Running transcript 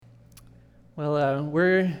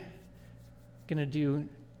We're going to do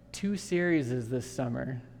 2 series this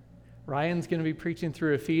summer. Ryan's going to be preaching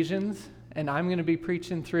through Ephesians, and I'm going to be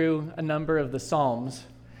preaching through a number of the Psalms.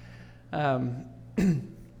 Before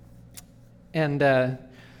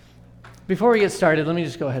we get started, let me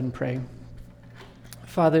just go ahead and pray.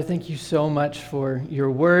 Father, thank you so much for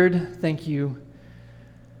your word. Thank you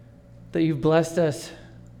that you've blessed us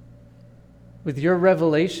with your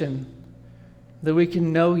revelation, that we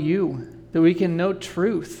can know you, that we can know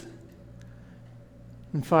truth.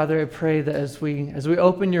 And Father, I pray that as we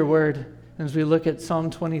open your word, as we look at Psalm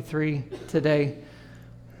 23 today,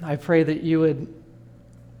 I pray that you would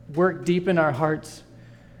work deep in our hearts,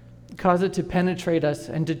 cause it to penetrate us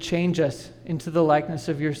and to change us into the likeness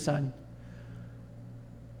of your Son.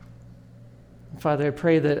 Father, I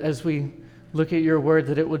pray that as we look at your word,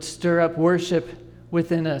 that it would stir up worship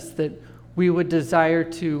within us, that we would desire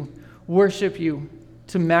to worship you,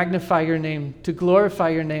 to magnify your name, to glorify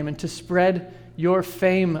your name, and to spread your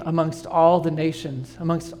fame amongst all the nations,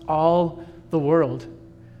 amongst all the world.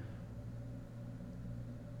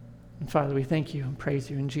 And Father, we thank you and praise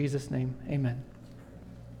you in Jesus' name. Amen.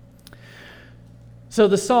 So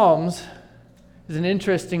the Psalms is an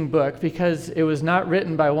interesting book because it was not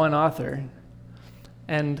written by one author.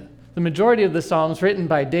 And the majority of the Psalms written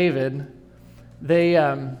by David, they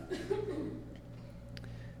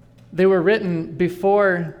were written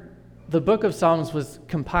before the book of Psalms was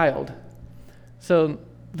compiled. So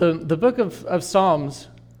the book of Psalms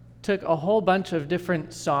took a whole bunch of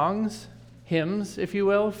different songs, hymns, if you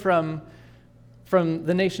will, from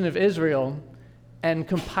the nation of Israel and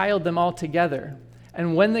compiled them all together.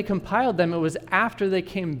 And when they compiled them, it was after they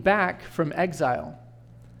came back from exile.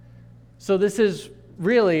 So this is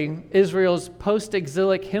really Israel's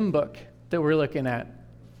post-exilic hymn book that we're looking at.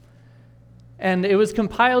 And it was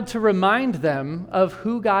compiled to remind them of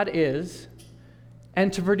who God is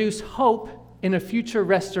and to produce hope in a future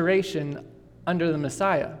restoration under the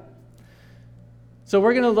Messiah. So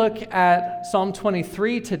we're going to look at Psalm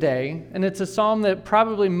 23 today, and it's a psalm that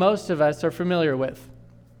probably most of us are familiar with.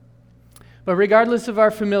 But regardless of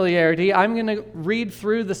our familiarity, I'm going to read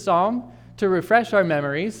through the psalm to refresh our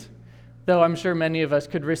memories, though I'm sure many of us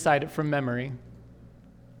could recite it from memory.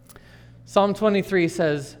 Psalm 23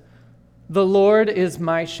 says, "The Lord is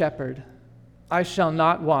my shepherd, I shall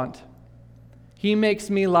not want. He makes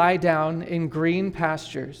me lie down in green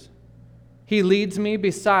pastures. He leads me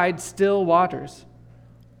beside still waters.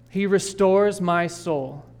 He restores my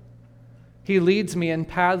soul. He leads me in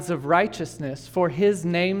paths of righteousness for his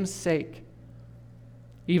name's sake.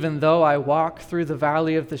 Even though I walk through the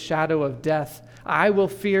valley of the shadow of death, I will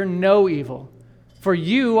fear no evil, for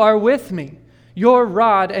you are with me. Your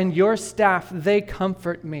rod and your staff, they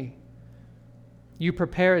comfort me. You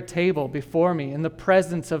prepare a table before me in the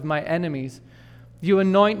presence of my enemies. You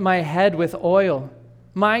anoint my head with oil.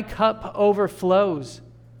 My cup overflows.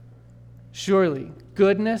 Surely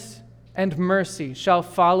goodness and mercy shall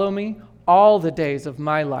follow me all the days of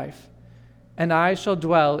my life, and I shall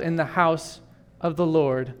dwell in the house of the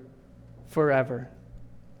Lord forever."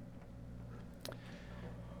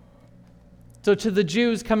 So to the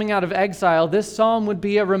Jews coming out of exile, this psalm would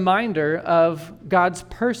be a reminder of God's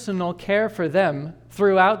personal care for them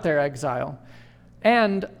throughout their exile,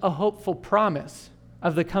 and a hopeful promise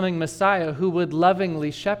of the coming Messiah who would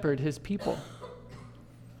lovingly shepherd his people.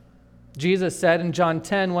 Jesus said in John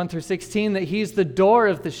 10, 1-16, that he's the door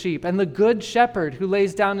of the sheep and the good shepherd who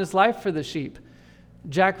lays down his life for the sheep.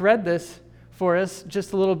 Jack read this for us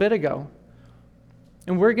just a little bit ago.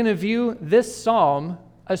 And we're going to view this psalm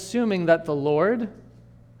assuming that the Lord,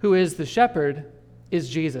 who is the shepherd, is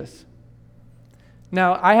Jesus.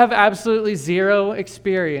 Now, I have absolutely zero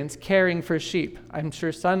experience caring for sheep. I'm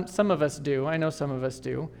sure some of us do. I know some of us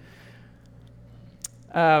do.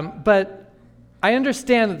 But I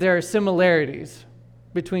understand that there are similarities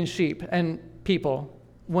between sheep and people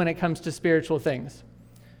when it comes to spiritual things.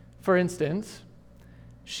 For instance,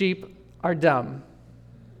 sheep are dumb.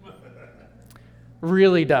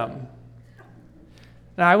 Really dumb.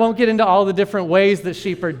 Now, I won't get into all the different ways that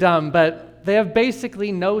sheep are dumb, but they have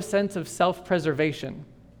basically no sense of self-preservation.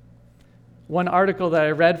 One article that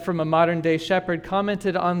I read from a modern-day shepherd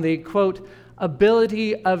commented on the, quote,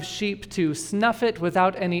 ability of sheep to snuff it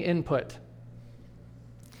without any input.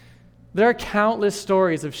 There are countless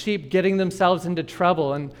stories of sheep getting themselves into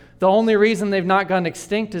trouble, and the only reason they've not gone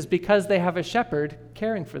extinct is because they have a shepherd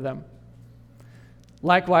caring for them.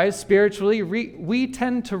 Likewise, spiritually, we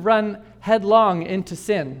tend to run headlong into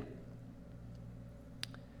sin.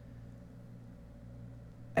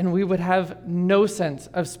 And we would have no sense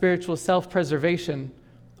of spiritual self-preservation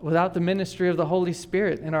without the ministry of the Holy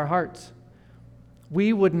Spirit in our hearts.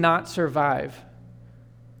 We would not survive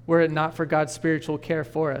were it not for God's spiritual care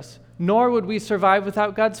for us, nor would we survive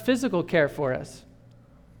without God's physical care for us.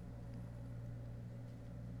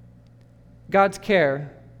 God's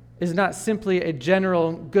care is not simply a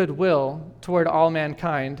general goodwill toward all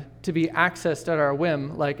mankind to be accessed at our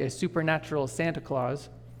whim like a supernatural Santa Claus.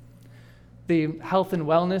 The health and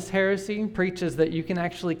wellness heresy preaches that you can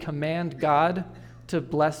actually command God to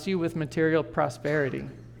bless you with material prosperity.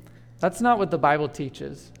 That's not what the Bible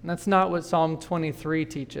teaches, and that's not what Psalm 23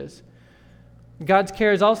 teaches. God's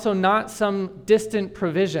care is also not some distant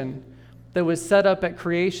provision that was set up at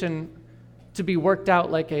creation to be worked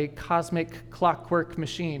out like a cosmic clockwork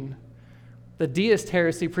machine. The deist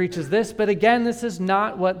heresy preaches this, but again, this is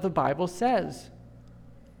not what the Bible says.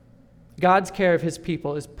 God's care of his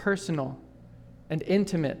people is personal and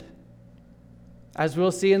intimate, as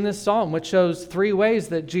we'll see in this psalm, which shows 3 ways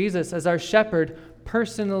that Jesus, as our shepherd,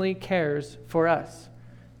 personally cares for us.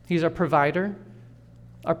 He's our provider,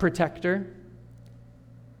 our protector,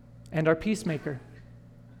 and our peacemaker.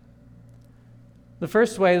 The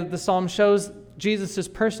first way that the psalm shows Jesus'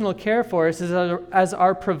 personal care for us is as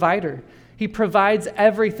our provider. He provides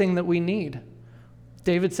everything that we need.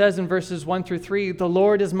 David says in verses 1 through 3, "The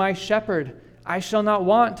Lord is my shepherd, I shall not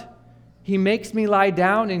want. He makes me lie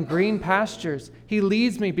down in green pastures. He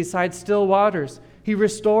leads me beside still waters. He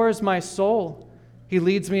restores my soul. He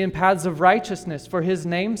leads me in paths of righteousness for his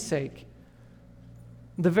name's sake."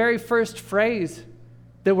 The very first phrase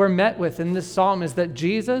that we're met with in this psalm is that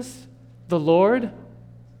Jesus, the Lord,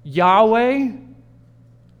 Yahweh,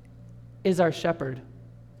 is our shepherd.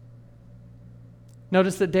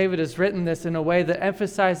 Notice that David has written this in a way that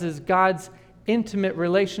emphasizes God's intimate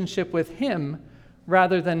relationship with him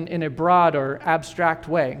rather than in a broad or abstract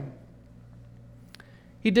way.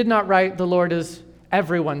 He did not write the Lord as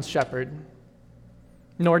everyone's shepherd,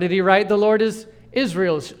 nor did he write the Lord as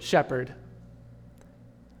Israel's shepherd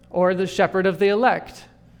or the shepherd of the elect,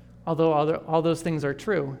 although all those things are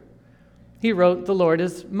true. He wrote the Lord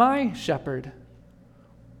as my shepherd.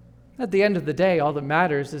 At the end of the day, all that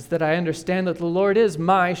matters is that I understand that the Lord is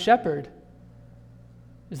my shepherd.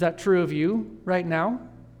 Is that true of you right now?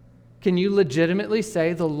 Can you legitimately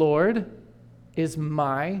say the Lord is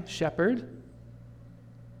my shepherd?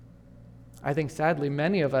 I think sadly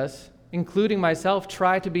many of us, including myself,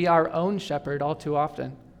 try to be our own shepherd all too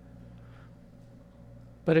often.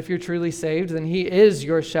 But if you're truly saved, then he is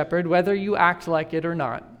your shepherd, whether you act like it or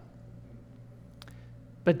not.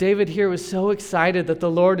 But David here was so excited that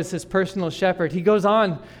the Lord is his personal shepherd. He goes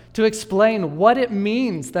on to explain what it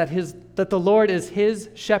means that the Lord is his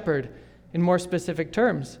shepherd in more specific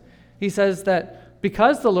terms. He says that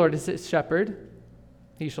because the Lord is his shepherd,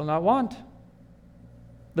 he shall not want.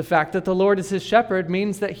 The fact that the Lord is his shepherd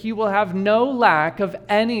means that he will have no lack of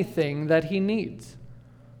anything that he needs.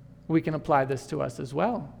 We can apply this to us as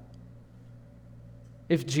well.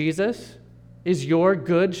 If Jesus is your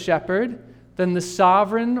good shepherd, then the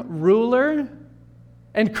sovereign ruler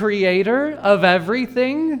and creator of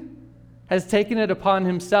everything has taken it upon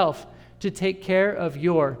himself to take care of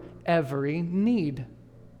your every need.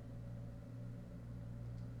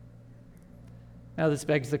 Now this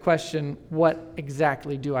begs the question, what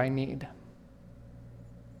exactly do I need?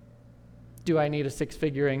 Do I need a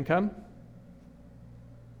 6-figure income?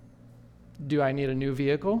 Do I need a new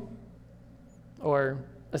vehicle? Or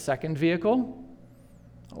a second vehicle?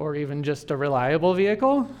 Or even just a reliable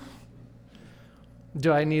vehicle?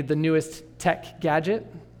 Do I need the newest tech gadget?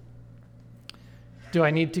 Do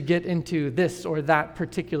I need to get into this or that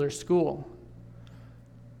particular school?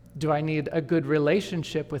 Do I need a good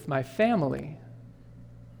relationship with my family?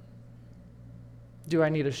 Do I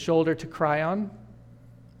need a shoulder to cry on?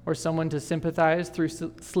 Or someone to sympathize through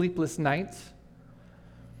sleepless nights?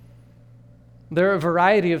 There are a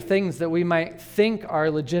variety of things that we might think are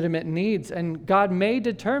legitimate needs, and God may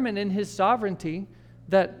determine in his sovereignty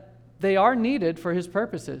that they are needed for his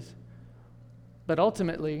purposes. But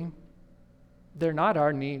ultimately, they're not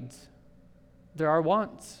our needs. They're our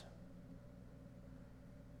wants.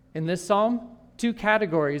 In this psalm, 2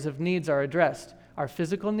 categories of needs are addressed. Our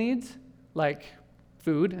physical needs, like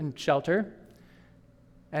food and shelter,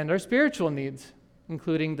 and our spiritual needs,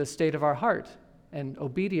 including the state of our heart and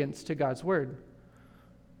obedience to God's word.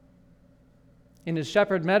 In his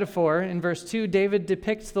shepherd metaphor, in verse 2, David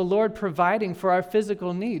depicts the Lord providing for our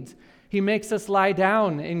physical needs. He makes us lie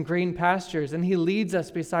down in green pastures, and he leads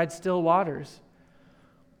us beside still waters.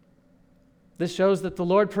 This shows that the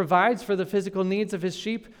Lord provides for the physical needs of his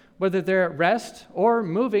sheep, whether they're at rest or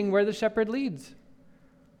moving where the shepherd leads.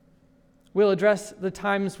 We'll address the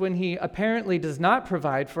times when he apparently does not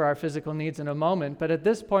provide for our physical needs in a moment, but at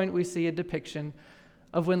this point we see a depiction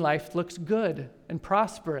of when life looks good and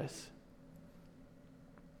prosperous.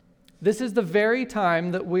 This is the very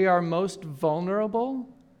time that we are most vulnerable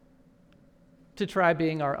to try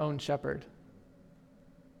being our own shepherd,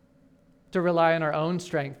 to rely on our own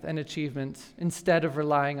strength and achievements instead of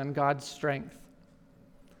relying on God's strength.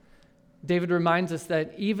 David reminds us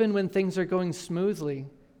that even when things are going smoothly,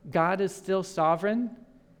 God is still sovereign,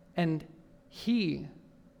 and He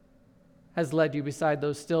has led you beside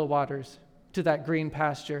those still waters to that green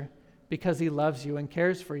pasture because He loves you and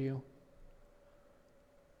cares for you.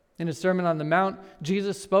 In His Sermon on the Mount,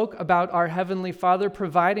 Jesus spoke about our Heavenly Father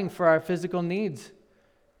providing for our physical needs.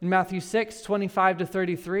 In Matthew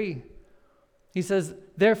 6:25-33, He says,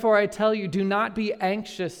 "Therefore I tell you, do not be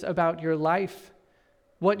anxious about your life,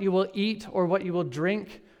 what you will eat or what you will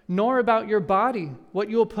drink, nor about your body, what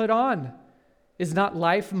you will put on. Is not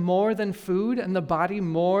life more than food and the body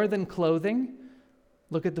more than clothing?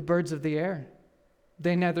 Look at the birds of the air.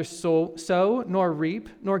 They neither sow nor reap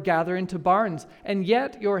nor gather into barns, and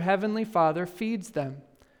yet your heavenly Father feeds them.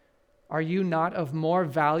 Are you not of more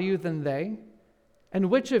value than they? And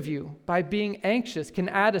which of you, by being anxious, can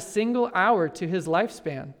add a single hour to his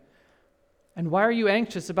lifespan? And why are you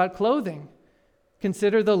anxious about clothing?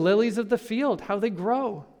 Consider the lilies of the field, how they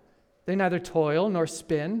grow. They neither toil nor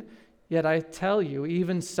spin. Yet I tell you,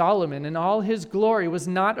 even Solomon in all his glory was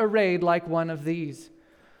not arrayed like one of these.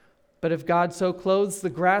 But if God so clothes the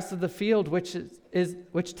grass of the field, which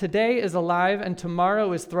today is alive and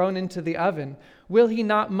tomorrow is thrown into the oven, will He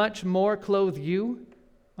not much more clothe you,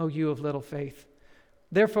 O you of little faith?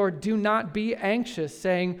 Therefore do not be anxious,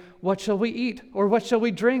 saying, what shall we eat? Or what shall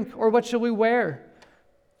we drink? Or what shall we wear?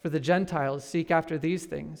 For the Gentiles seek after these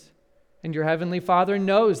things, and your heavenly Father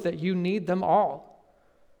knows that you need them all.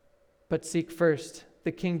 But seek first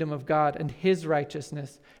the kingdom of God and His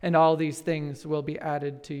righteousness, and all these things will be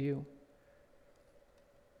added to you."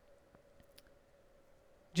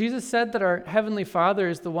 Jesus said that our Heavenly Father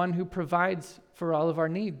is the one who provides for all of our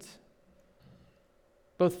needs,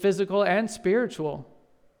 both physical and spiritual.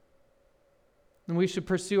 And we should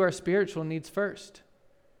pursue our spiritual needs first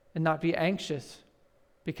and not be anxious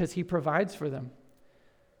because He provides for them.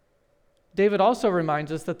 David also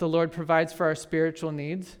reminds us that the Lord provides for our spiritual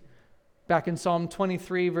needs. Back in Psalm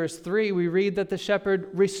 23, verse 3, we read that the shepherd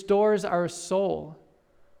restores our soul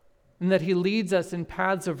and that He leads us in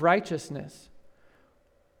paths of righteousness.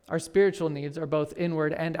 Our spiritual needs are both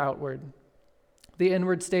inward and outward. The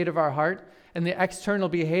inward state of our heart and the external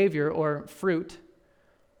behavior or fruit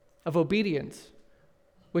of obedience,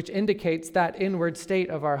 which indicates that inward state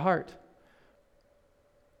of our heart.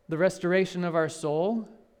 The restoration of our soul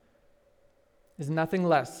is nothing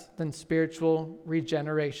less than spiritual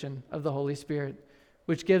regeneration of the Holy Spirit,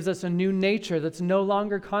 which gives us a new nature that's no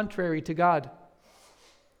longer contrary to God.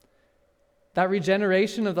 That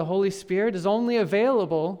regeneration of the Holy Spirit is only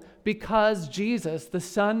available because Jesus, the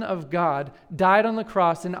Son of God, died on the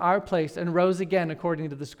cross in our place and rose again according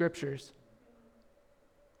to the Scriptures.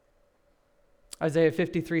 Isaiah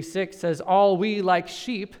 53:6 says, "All we like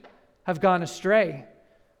sheep have gone astray.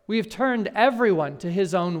 We have turned everyone to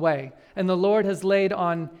his own way, and the Lord has laid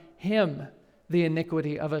on Him the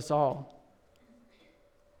iniquity of us all."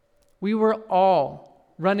 We were all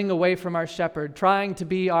running away from our shepherd, trying to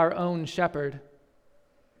be our own shepherd.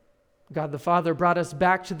 God the Father brought us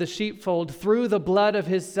back to the sheepfold through the blood of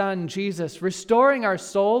His Son, Jesus, restoring our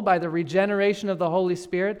soul by the regeneration of the Holy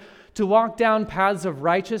Spirit to walk down paths of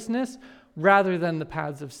righteousness rather than the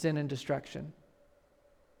paths of sin and destruction.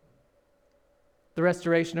 The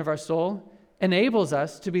restoration of our soul enables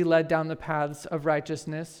us to be led down the paths of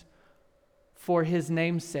righteousness for His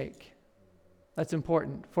name's sake. That's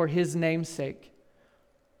important, for His name's sake.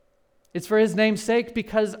 It's for His name's sake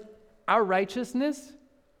because our righteousness,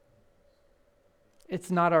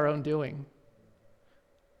 it's not our own doing.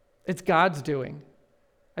 It's God's doing.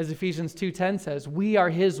 As Ephesians 2:10 says, we are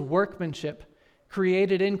His workmanship,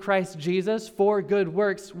 created in Christ Jesus for good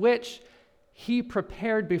works, which He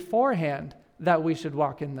prepared beforehand that we should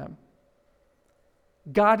walk in them.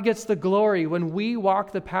 God gets the glory when we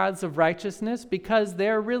walk the paths of righteousness because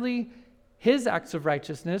they're really His acts of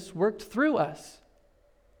righteousness worked through us.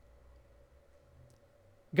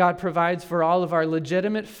 God provides for all of our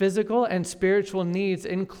legitimate physical and spiritual needs,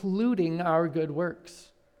 including our good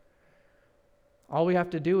works. All we have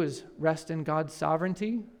to do is rest in God's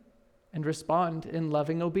sovereignty and respond in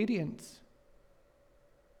loving obedience.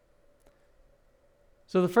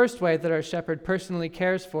 So the first way that our shepherd personally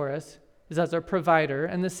cares for us is as our provider,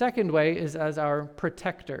 and the second way is as our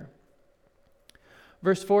protector.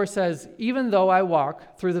 Verse 4 says, "Even though I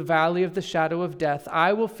walk through the valley of the shadow of death,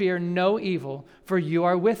 I will fear no evil, for you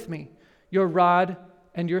are with me. Your rod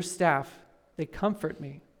and your staff, they comfort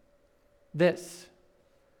me. This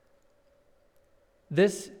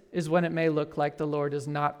is when it may look like the Lord is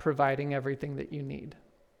not providing everything that you need.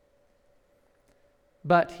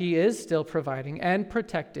 But he is still providing and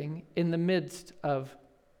protecting in the midst of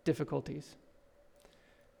difficulties.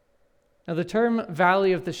 Now, the term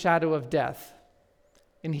valley of the shadow of death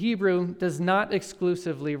in Hebrew does not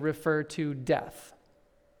exclusively refer to death.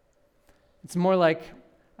 It's more like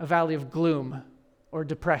a valley of gloom or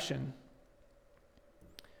depression.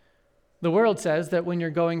 The world says that when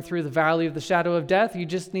you're going through the valley of the shadow of death, you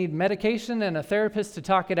just need medication and a therapist to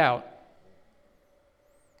talk it out.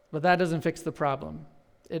 But that doesn't fix the problem.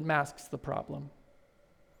 It masks the problem.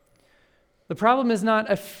 The problem is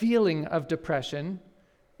not a feeling of depression.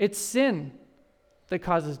 It's sin that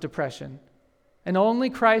causes depression. And only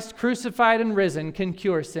Christ crucified and risen can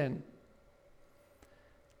cure sin.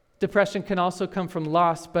 Depression can also come from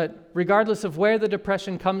loss, but regardless of where the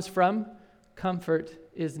depression comes from, comfort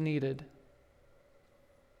is needed.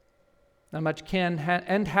 Now, much can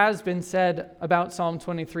and has been said about Psalm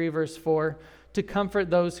 23, verse 4, to comfort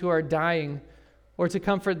those who are dying or to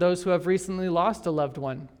comfort those who have recently lost a loved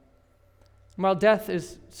one. While death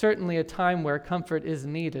is certainly a time where comfort is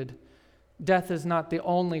needed, death is not the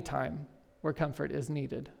only time where comfort is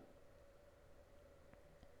needed.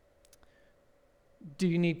 Do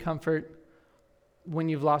you need comfort when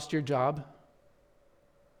you've lost your job?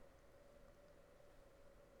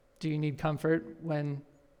 Do you need comfort when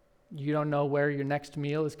you don't know where your next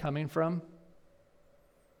meal is coming from?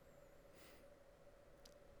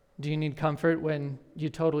 Do you need comfort when you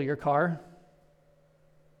total your car?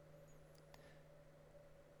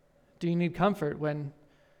 Do you need comfort when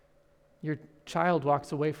your child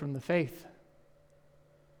walks away from the faith?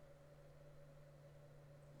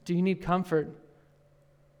 Do you need comfort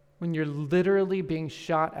when you're literally being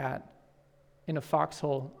shot at in a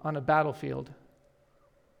foxhole on a battlefield?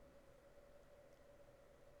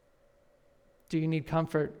 Do you need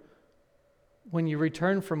comfort when you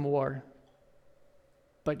return from war,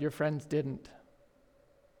 but your friends didn't?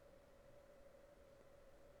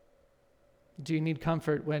 Do you need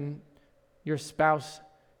comfort when your spouse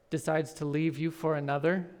decides to leave you for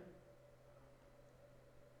another?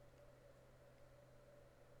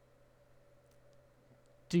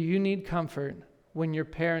 Do you need comfort when your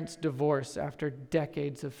parents divorce after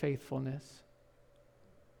decades of faithfulness?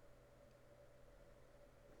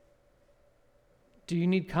 Do you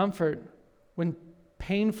need comfort when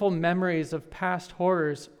painful memories of past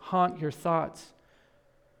horrors haunt your thoughts?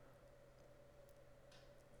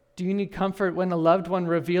 Do you need comfort when a loved one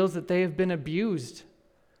reveals that they have been abused?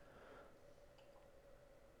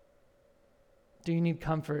 Do you need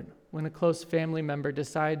comfort when a close family member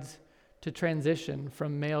decides to transition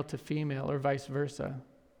from male to female or vice versa?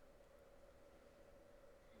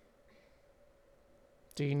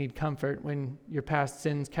 Do you need comfort when your past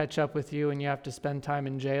sins catch up with you and you have to spend time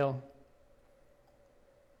in jail?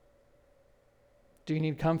 Do you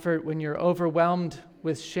need comfort when you're overwhelmed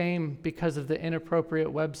with shame because of the inappropriate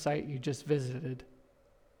website you just visited?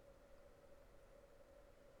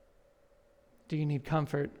 Do you need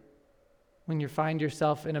comfort when you find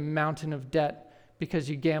yourself in a mountain of debt because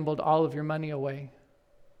you gambled all of your money away?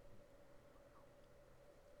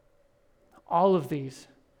 All of these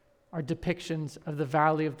are depictions of the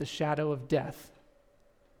valley of the shadow of death.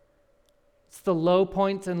 It's the low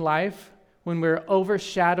points in life when we're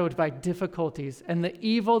overshadowed by difficulties and the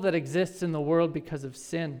evil that exists in the world because of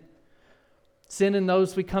sin. Sin in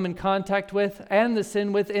those we come in contact with, and the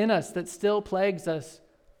sin within us that still plagues us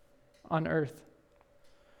on earth.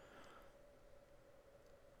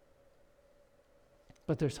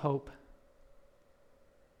 But there's hope.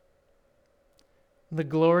 The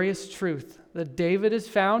glorious truth that David has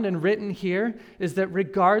found and written here is that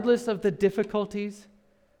regardless of the difficulties,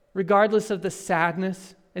 regardless of the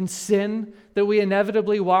sadness and sin that we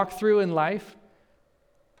inevitably walk through in life,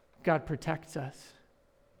 God protects us.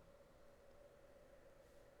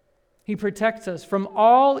 He protects us from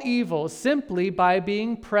all evil simply by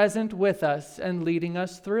being present with us and leading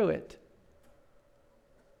us through it.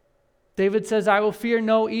 David says, "I will fear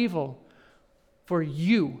no evil, for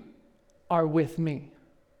you are with me."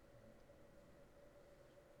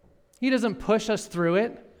 He doesn't push us through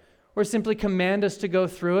it or simply command us to go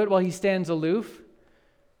through it while he stands aloof.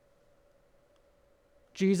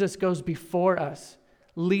 Jesus goes before us,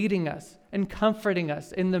 leading us and comforting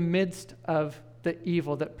us in the midst of the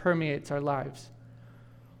evil that permeates our lives.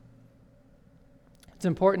 It's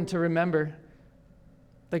important to remember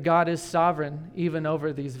that God is sovereign even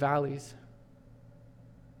over these valleys.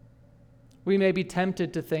 We may be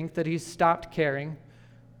tempted to think that he's stopped caring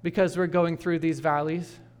because we're going through these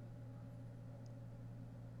valleys,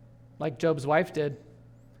 like Job's wife did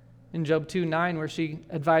in Job 2:9, where she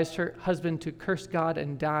advised her husband to curse God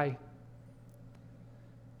and die.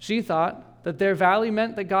 She thought that their valley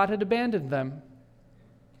meant that God had abandoned them.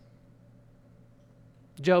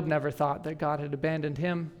 Job never thought that God had abandoned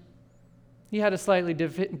him. He had a slightly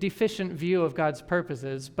deficient view of God's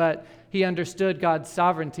purposes, but he understood God's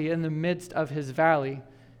sovereignty in the midst of his valley.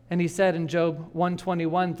 And he said in Job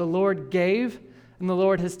 121, "The Lord gave, and the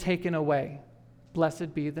Lord has taken away.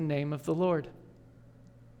 Blessed be the name of the Lord."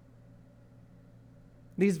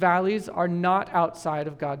 These valleys are not outside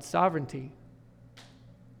of God's sovereignty.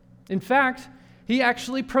 In fact, he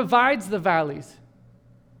actually provides the valleys,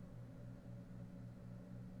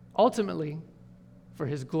 ultimately for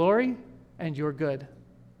his glory and your good.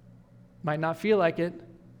 Might not feel like it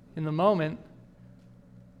in the moment,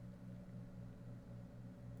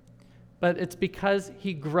 but it's because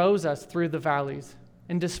he grows us through the valleys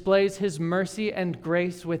and displays his mercy and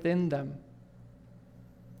grace within them.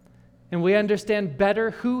 And we understand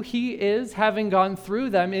better who he is, having gone through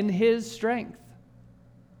them in his strength.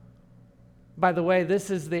 By the way, this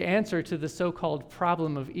is the answer to the so-called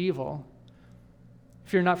problem of evil.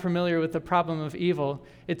 If you're not familiar with the problem of evil,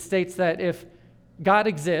 it states that if God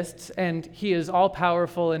exists and he is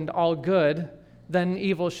all-powerful and all-good, then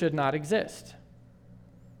evil should not exist.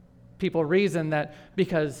 People reason that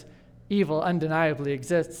because evil undeniably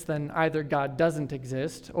exists, then either God doesn't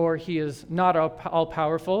exist, or he is not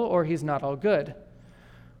all-powerful, or he's not all-good.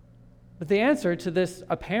 But the answer to this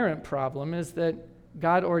apparent problem is that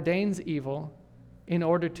God ordains evil in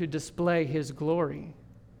order to display his glory.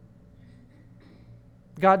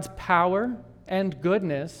 God's power and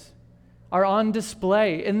goodness are on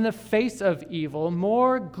display in the face of evil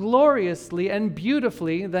more gloriously and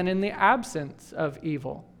beautifully than in the absence of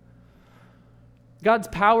evil. God's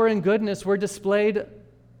power and goodness were displayed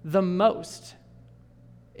the most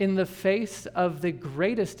in the face of the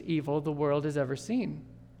greatest evil the world has ever seen.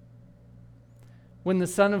 When the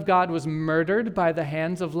Son of God was murdered by the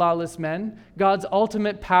hands of lawless men, God's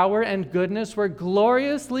ultimate power and goodness were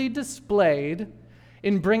gloriously displayed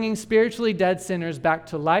in bringing spiritually dead sinners back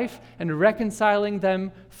to life and reconciling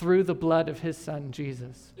them through the blood of his Son,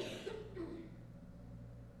 Jesus.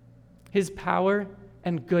 His power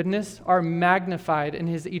and goodness are magnified in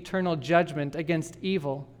his eternal judgment against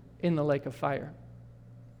evil in the lake of fire.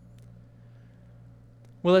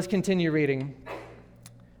 Well, let's continue reading.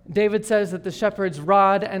 David says that the shepherd's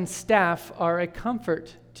rod and staff are a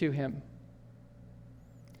comfort to him.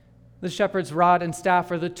 The shepherd's rod and staff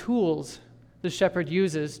are the tools the shepherd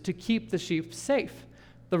uses to keep the sheep safe.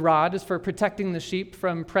 The rod is for protecting the sheep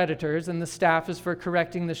from predators, and the staff is for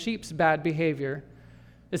correcting the sheep's bad behavior,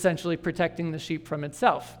 essentially protecting the sheep from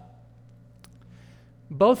itself.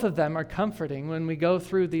 Both of them are comforting when we go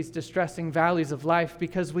through these distressing valleys of life,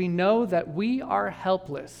 because we know that we are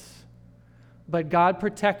helpless, but God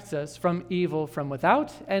protects us from evil from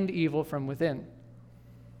without and evil from within.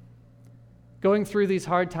 Going through these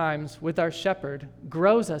hard times with our shepherd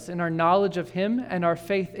grows us in our knowledge of him and our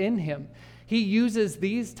faith in him. He uses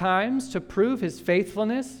these times to prove his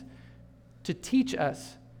faithfulness, to teach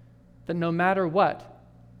us that no matter what,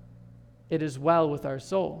 it is well with our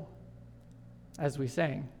soul, as we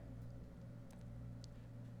sang.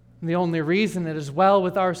 And the only reason it is well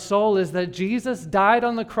with our soul is that Jesus died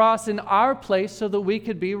on the cross in our place so that we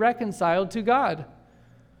could be reconciled to God.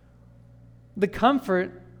 The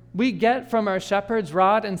comfort we get from our shepherd's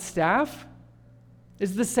rod and staff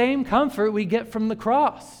is the same comfort we get from the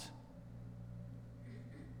cross.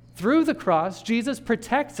 Through the cross, Jesus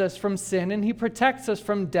protects us from sin, and he protects us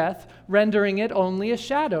from death, rendering it only a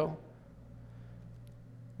shadow.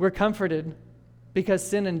 We're comforted because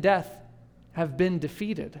sin and death have been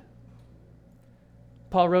defeated.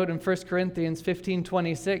 Paul wrote in 1 Corinthians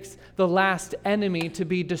 15:26, the last enemy to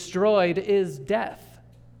be destroyed is death.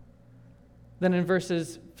 Then in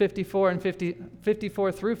verses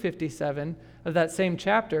 54 through 57 of that same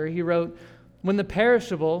chapter, he wrote, when the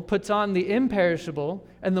perishable puts on the imperishable,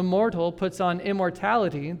 and the mortal puts on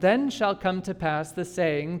immortality, then shall come to pass the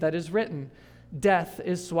saying that is written, death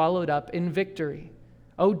is swallowed up in victory.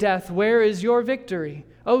 O death, where is your victory?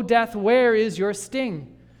 O death, where is your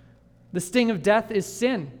sting? The sting of death is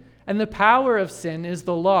sin, and the power of sin is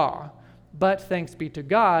the law. But thanks be to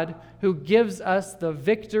God, who gives us the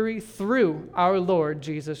victory through our Lord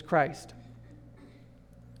Jesus Christ.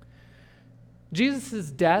 Jesus'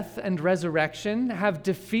 death and resurrection have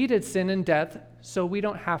defeated sin and death, so we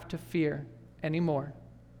don't have to fear anymore.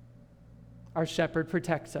 Our shepherd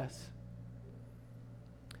protects us.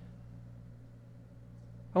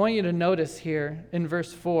 I want you to notice here in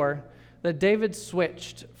verse 4 that David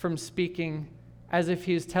switched from speaking as if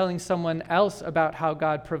he's telling someone else about how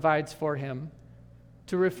God provides for him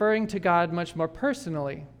to referring to God much more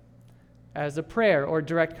personally as a prayer or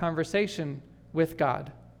direct conversation with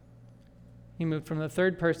God. He moved from the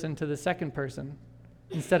third person to the second person.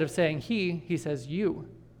 Instead of saying he says you.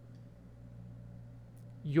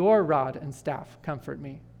 Your rod and staff comfort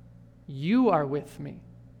me. You are with me.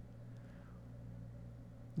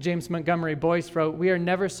 James Montgomery Boyce wrote, "We are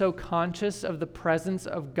never so conscious of the presence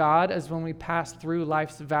of God as when we pass through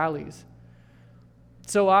life's valleys.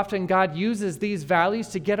 So often God uses these valleys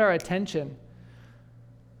to get our attention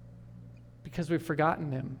because we've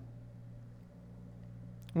forgotten him.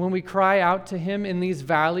 When we cry out to him in these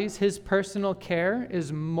valleys, his personal care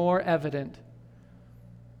is more evident,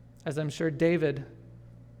 as I'm sure David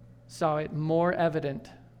saw it more evident.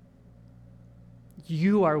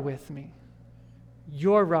 You are with me.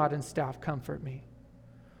 Your rod and staff comfort me."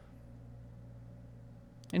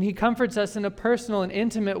 And he comforts us in a personal and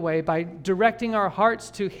intimate way by directing our hearts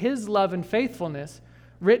to his love and faithfulness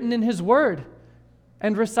written in his word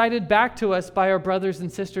and recited back to us by our brothers and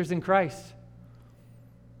sisters in Christ.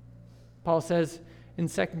 Paul says in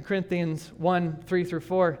 2 Corinthians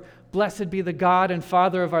 1:3-4, "Blessed be the God and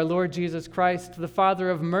Father of our Lord Jesus Christ, the Father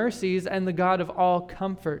of mercies and the God of all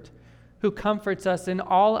comfort, who comforts us in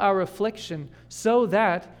all our affliction, so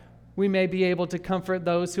that we may be able to comfort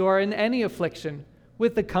those who are in any affliction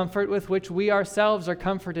with the comfort with which we ourselves are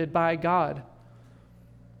comforted by God."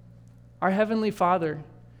 Our Heavenly Father's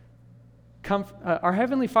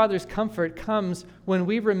comfort comes when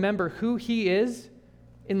we remember who he is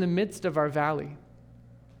in the midst of our valley.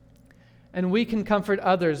 And we can comfort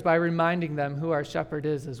others by reminding them who our shepherd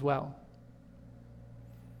is as well.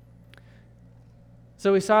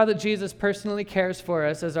 So we saw that Jesus personally cares for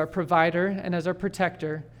us as our provider and as our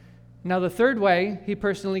protector. Now the third way he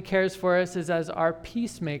personally cares for us is as our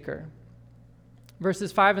peacemaker.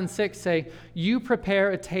 Verses 5 and 6 say, "You prepare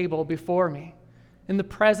a table before me in the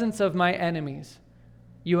presence of my enemies.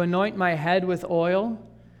 You anoint my head with oil,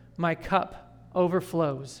 my cup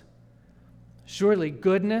overflows. Surely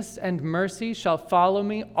goodness and mercy shall follow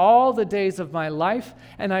me all the days of my life,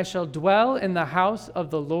 and I shall dwell in the house of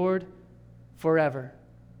the Lord forever."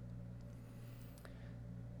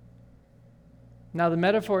 Now the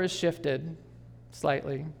metaphor is shifted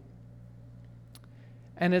slightly,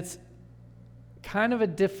 and it's kind of a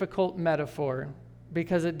difficult metaphor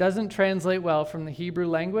because it doesn't translate well from the Hebrew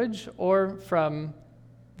language or from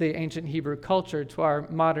the ancient Hebrew culture to our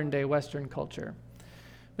modern day Western culture.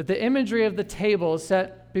 But the imagery of the table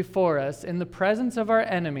set before us in the presence of our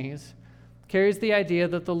enemies carries the idea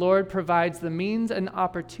that the Lord provides the means and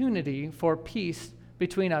opportunity for peace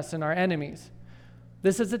between us and our enemies.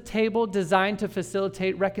 This is a table designed to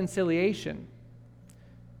facilitate reconciliation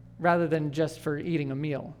rather than just for eating a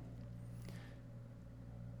meal.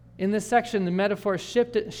 In this section, the metaphor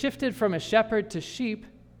shifted from a shepherd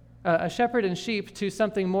and sheep to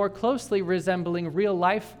something more closely resembling real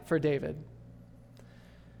life for David.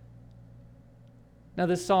 Now,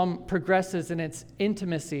 this psalm progresses in its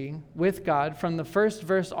intimacy with God from the first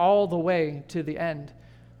verse all the way to the end.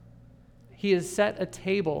 He has set a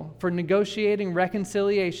table for negotiating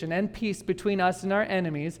reconciliation and peace between us and our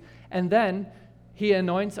enemies, and then he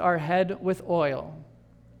anoints our head with oil.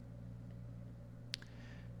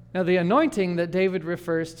 Now, the anointing that David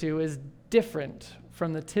refers to is different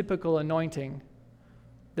from the typical anointing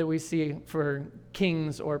that we see for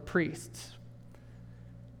kings or priests.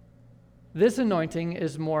 This anointing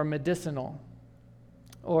is more medicinal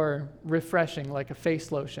or refreshing, like a face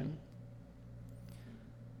lotion.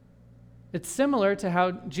 It's similar to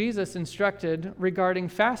how Jesus instructed regarding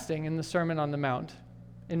fasting in the Sermon on the Mount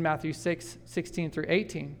in Matthew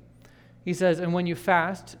 6:16-18. He says, "And when you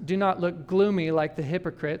fast, do not look gloomy like the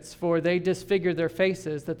hypocrites, for they disfigure their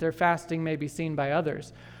faces that their fasting may be seen by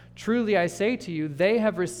others. Truly I say to you, they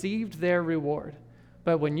have received their reward.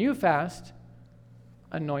 But when you fast,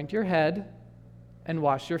 anoint your head and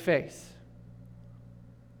wash your face,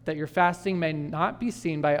 that your fasting may not be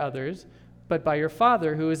seen by others, but by your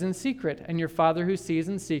Father who is in secret, and your Father who sees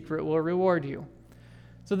in secret will reward you."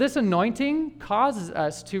 So this anointing causes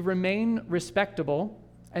us to remain respectable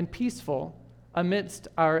and peaceful amidst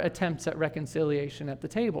our attempts at reconciliation at the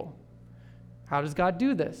table. How does God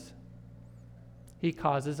do this? He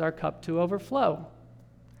causes our cup to overflow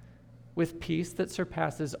with peace that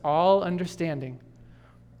surpasses all understanding.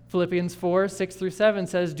 Philippians 4:6-7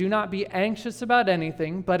 says, "Do not be anxious about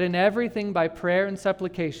anything, but in everything by prayer and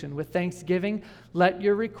supplication, with thanksgiving, let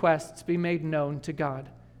your requests be made known to God.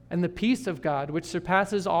 And the peace of God, which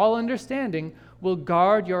surpasses all understanding, will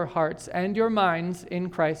guard your hearts and your minds in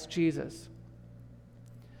Christ Jesus.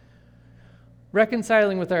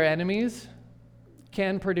 Reconciling with our enemies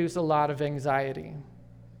can produce a lot of anxiety,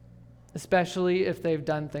 especially if they've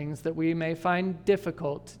done things that we may find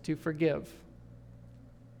difficult to forgive.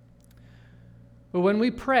 But when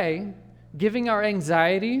we pray, giving our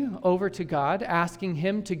anxiety over to God, asking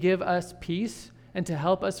Him to give us peace and to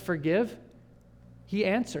help us forgive, He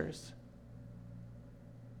answers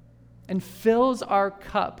and fills our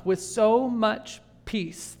cup with so much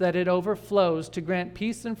peace that it overflows to grant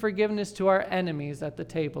peace and forgiveness to our enemies at the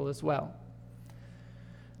table as well.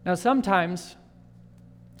 Now, sometimes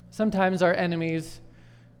our enemies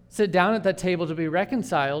sit down at that table to be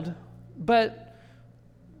reconciled, but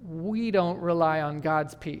we don't rely on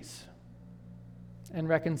God's peace, and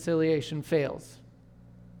reconciliation fails.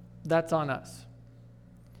 That's on us.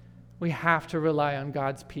 We have to rely on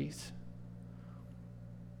God's peace.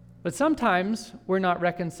 But sometimes we're not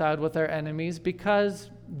reconciled with our enemies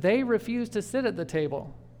because they refuse to sit at the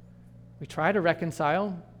table. We try to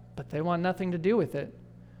reconcile, but they want nothing to do with it.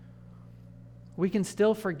 We can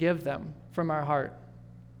still forgive them from our heart,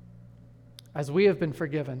 as we have been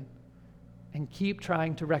forgiven, and keep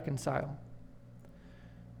trying to reconcile.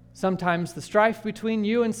 Sometimes the strife between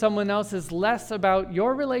you and someone else is less about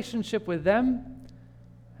your relationship with them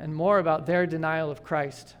and more about their denial of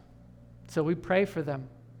Christ. So we pray for them.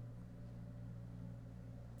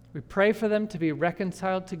 We pray for them to be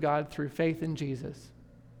reconciled to God through faith in Jesus.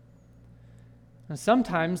 And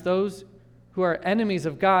sometimes those who are enemies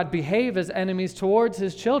of God behave as enemies towards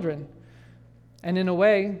His children. And in a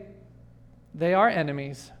way, they are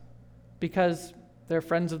enemies because they're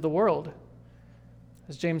friends of the world.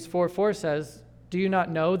 As James 4:4 says, "Do you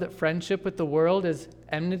not know that friendship with the world is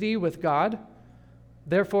enmity with God?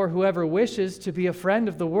 Therefore, whoever wishes to be a friend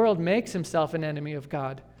of the world makes himself an enemy of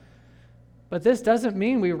God." But this doesn't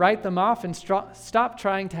mean we write them off and stop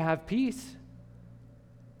trying to have peace.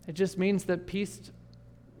 It just means that peace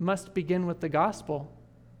must begin with the gospel.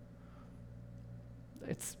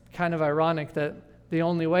 It's kind of ironic that the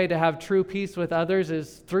only way to have true peace with others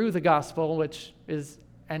is through the gospel, which is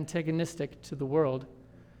antagonistic to the world.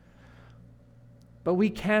 But we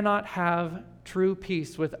cannot have true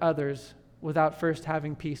peace with others without first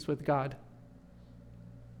having peace with God.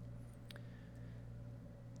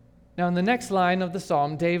 Now, in the next line of the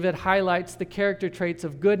psalm, David highlights the character traits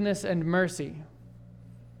of goodness and mercy.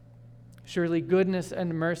 "Surely goodness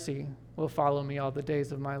and mercy will follow me all the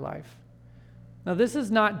days of my life." Now, this is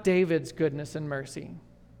not David's goodness and mercy.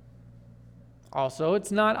 Also,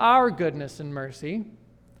 it's not our goodness and mercy.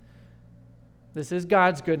 This is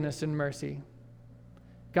God's goodness and mercy.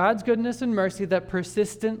 God's goodness and mercy that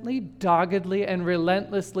persistently, doggedly, and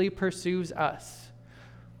relentlessly pursues us.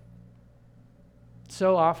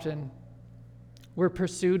 So often, we're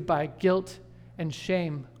pursued by guilt and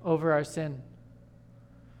shame over our sin.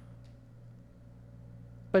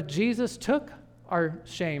 But Jesus took our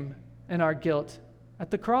shame and our guilt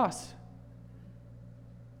at the cross.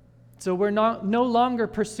 So we're no longer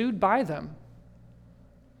pursued by them.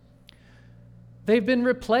 They've been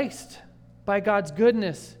replaced by God's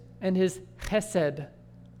goodness and His chesed,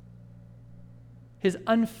 His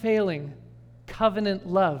unfailing covenant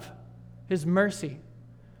love, His mercy.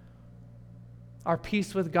 Our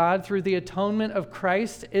peace with God through the atonement of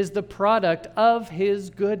Christ is the product of His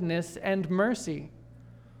goodness and mercy.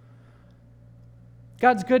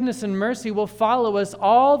 God's goodness and mercy will follow us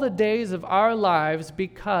all the days of our lives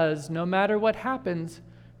because no matter what happens,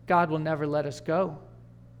 God will never let us go.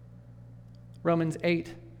 Romans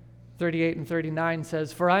 8:38 and 39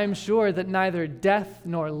 says, "For I am sure that neither death,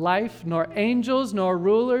 nor life, nor angels, nor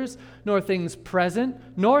rulers, nor things present,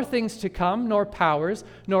 nor things to come, nor powers,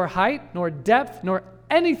 nor height, nor depth, nor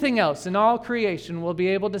anything else in all creation will be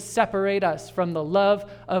able to separate us from the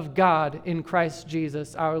love of God in Christ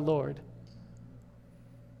Jesus our Lord."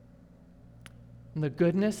 And the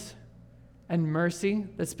goodness and mercy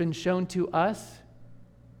that's been shown to us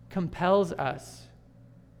compels us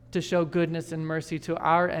to show goodness and mercy to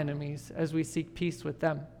our enemies as we seek peace with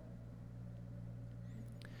them.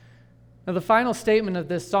 Now, the final statement of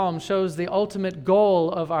this psalm shows the ultimate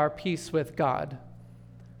goal of our peace with God.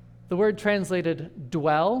 The word translated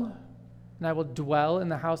dwell, and I will dwell in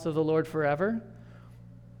the house of the Lord forever.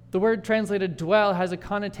 The word translated dwell has a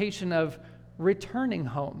connotation of returning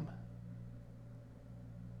home.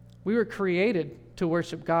 We were created to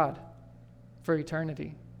worship God for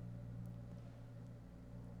eternity.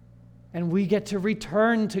 And we get to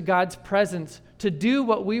return to God's presence to do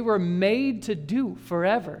what we were made to do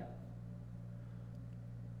forever.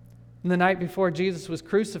 And the night before Jesus was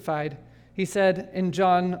crucified, He said in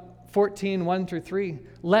John 14, 1 through 3.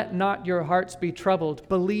 Let not your hearts be troubled.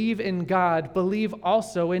 Believe in God. Believe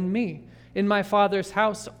also in me. In my Father's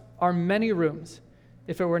house are many rooms.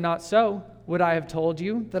 If it were not so, would I have told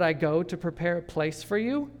you that I go to prepare a place for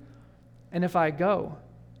you? And if I go,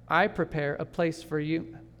 I prepare a place for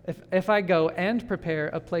you. If I go and prepare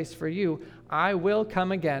a place for you, I will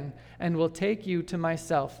come again and will take you to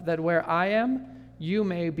myself, that where I am, you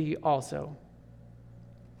may be also.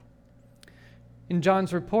 In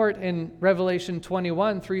John's report in Revelation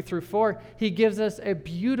 21, 3 through 4, he gives us a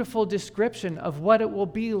beautiful description of what it will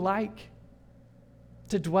be like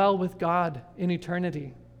to dwell with God in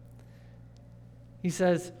eternity. He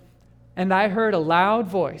says, "And I heard a loud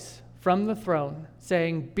voice from the throne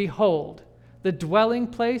saying, 'Behold, the dwelling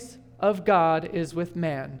place of God is with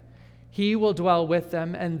man. He will dwell with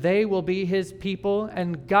them, and they will be his people,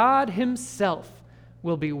 and God himself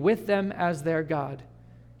will be with them as their God.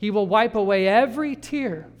 He will wipe away every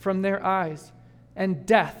tear from their eyes, and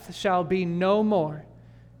death shall be no more.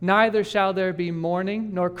 Neither shall there be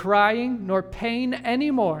mourning, nor crying, nor pain any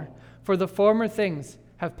more, for the former things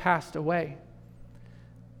have passed away.'"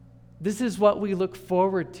 This is what we look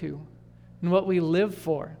forward to and what we live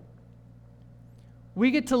for. We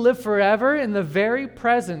get to live forever in the very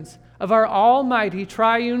presence of our almighty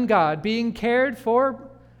triune God, being cared for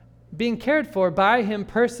by him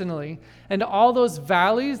personally. And all those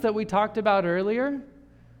valleys that we talked about earlier,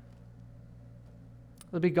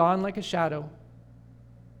 they'll be gone like a shadow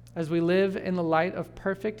as we live in the light of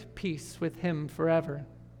perfect peace with him forever.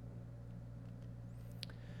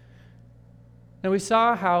 Now, we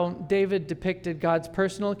saw how David depicted God's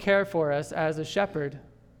personal care for us as a shepherd.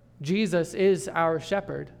 Jesus is our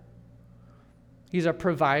shepherd. He's our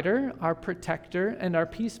provider, our protector, and our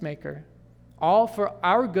peacemaker, all for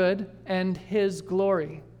our good and his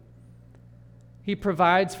glory. He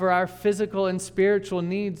provides for our physical and spiritual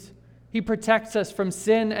needs. He protects us from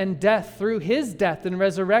sin and death through his death and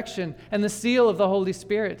resurrection and the seal of the Holy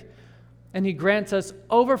Spirit. And he grants us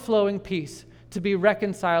overflowing peace to be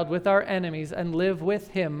reconciled with our enemies and live with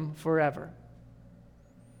him forever.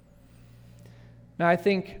 Now, I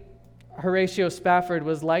think Horatio Spafford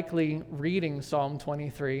was likely reading Psalm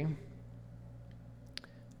 23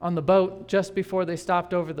 on the boat just before they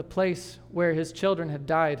stopped over the place where his children had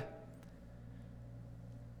died.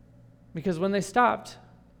 Because when they stopped,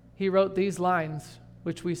 he wrote these lines,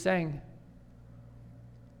 which we sang.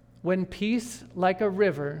 "When peace like a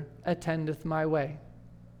river attendeth my way."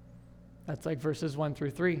 That's like verses 1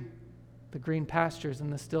 through 3, the green pastures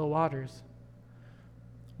and the still waters.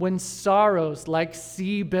 "When sorrows like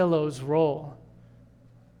sea billows roll."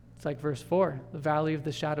 It's like verse 4, the valley of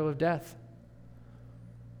the shadow of death.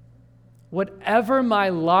 "Whatever my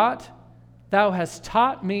lot, thou hast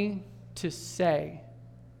taught me to say."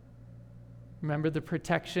 Remember the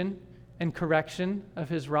protection and correction of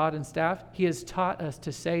his rod and staff? He has taught us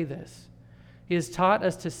to say this. He has taught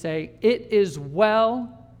us to say, "It is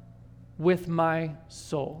well with my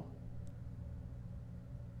soul.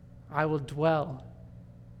 I will dwell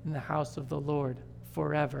in the house of the Lord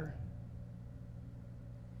forever."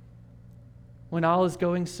 When all is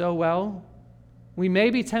going so well, we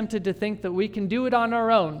may be tempted to think that we can do it on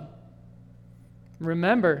our own.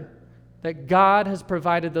 Remember that God has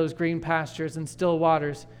provided those green pastures and still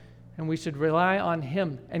waters, and we should rely on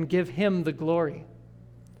him and give him the glory.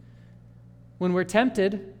 When we're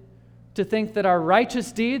tempted to think that our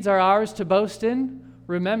righteous deeds are ours to boast in,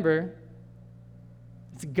 remember,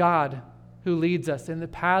 it's God who leads us in the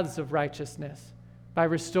paths of righteousness by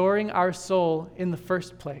restoring our soul in the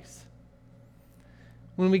first place.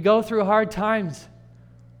 When we go through hard times,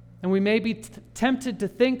 and we may be tempted to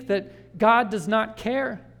think that God does not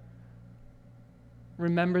care,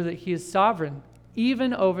 remember that he is sovereign,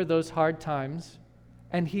 even over those hard times,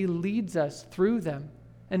 and he leads us through them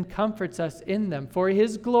and comforts us in them for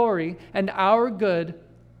his glory and our good,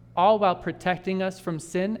 all while protecting us from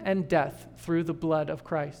sin and death through the blood of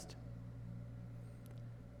Christ.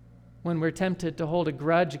 When we're tempted to hold a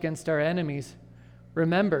grudge against our enemies,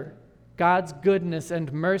 remember God's goodness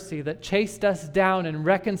and mercy that chased us down and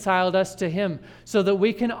reconciled us to him so that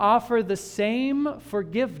we can offer the same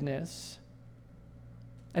forgiveness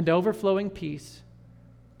and overflowing peace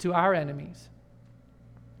to our enemies.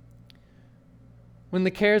 When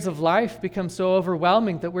the cares of life become so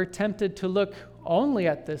overwhelming that we're tempted to look only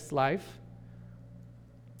at this life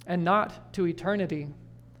and not to eternity,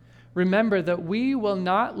 remember that we will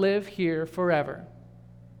not live here forever.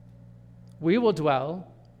 We will dwell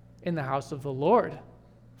in the house of the Lord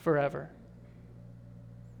forever.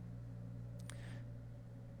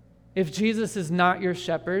 If Jesus is not your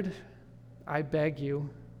shepherd, I beg you,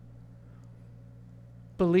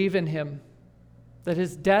 believe in him, that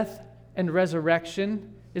his death and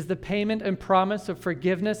resurrection is the payment and promise of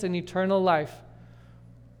forgiveness and eternal life.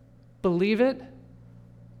 Believe it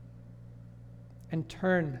and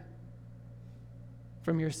turn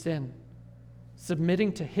from your sin,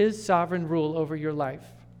 submitting to his sovereign rule over your life.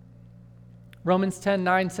 Romans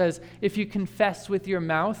 10:9 says, if you confess with your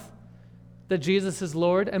mouth that Jesus is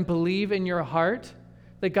Lord and believe in your heart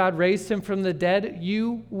that God raised him from the dead,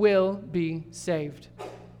 you will be saved.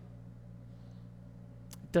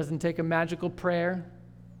 It doesn't take a magical prayer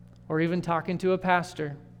or even talking to a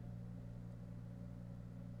pastor.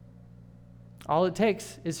 All it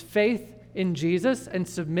takes is faith in Jesus and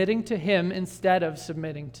submitting to him instead of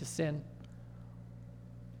submitting to sin.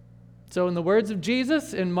 So in the words of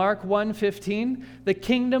Jesus in Mark 1:15, the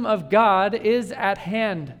kingdom of God is at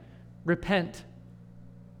hand. Repent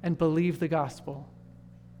and believe the gospel.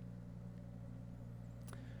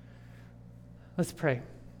 Let's pray.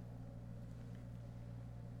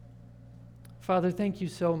 Father, thank you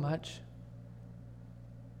so much.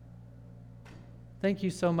 Thank you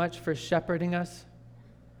so much for shepherding us,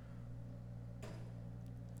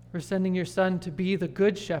 for sending your Son to be the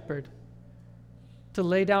good shepherd, to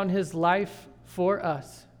lay down his life for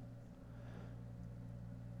us.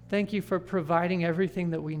 Thank you for providing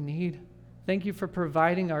everything that we need. Thank you for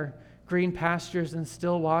providing our green pastures and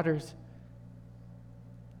still waters.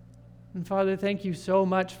 And Father, thank you so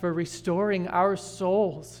much for restoring our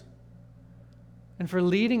souls and for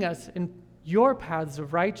leading us in your paths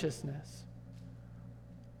of righteousness.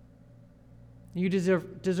 You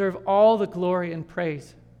deserve all the glory and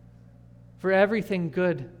praise for everything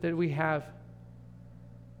good that we have.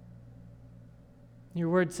 Your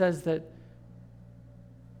word says that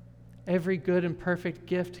every good and perfect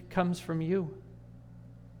gift comes from you.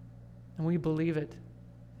 And we believe it.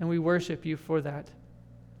 And we worship you for that.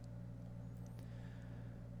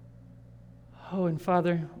 Oh, and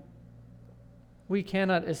Father, we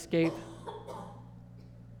cannot escape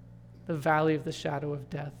the valley of the shadow of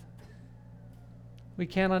death. We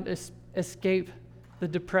cannot escape the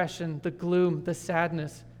depression, the gloom, the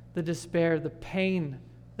sadness, the despair, the pain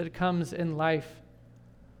that comes in life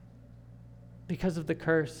because of the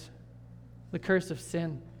curse of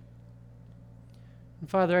sin. And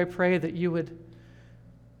Father, I pray that you would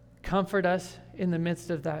comfort us in the midst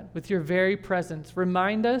of that with your very presence.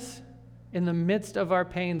 Remind us in the midst of our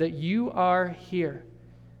pain that you are here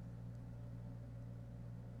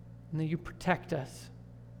and that you protect us.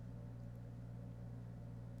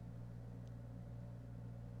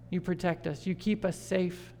 You protect us. You keep us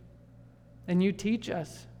safe. And you teach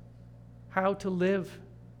us how to live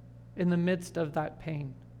in the midst of that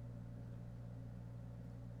pain.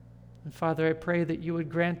 And Father, I pray that you would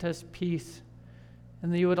grant us peace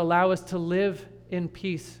and that you would allow us to live in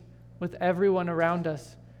peace with everyone around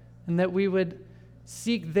us, and that we would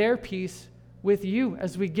seek their peace with you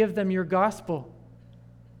as we give them your gospel,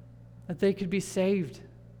 that they could be saved.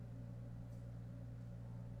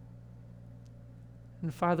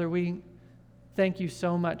 And Father, we thank you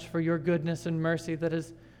so much for your goodness and mercy that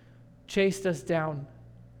has chased us down,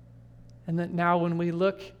 and that now when we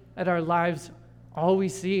look at our lives, all we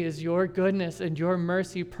see is your goodness and your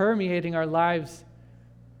mercy permeating our lives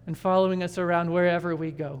and following us around wherever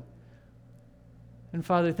we go. And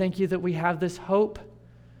Father, thank you that we have this hope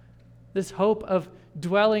of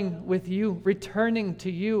dwelling with you, returning to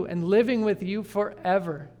you, and living with you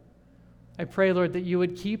forever. I pray, Lord, that you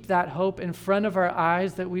would keep that hope in front of our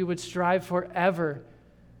eyes, that we would strive forever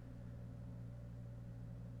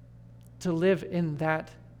to live in that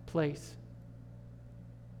place,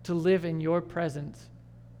 to live in your presence,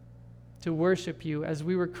 to worship you as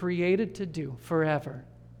we were created to do forever.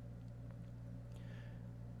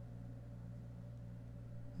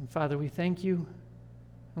 And Father, we thank you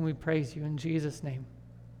and we praise you in Jesus' name.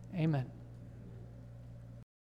 Amen.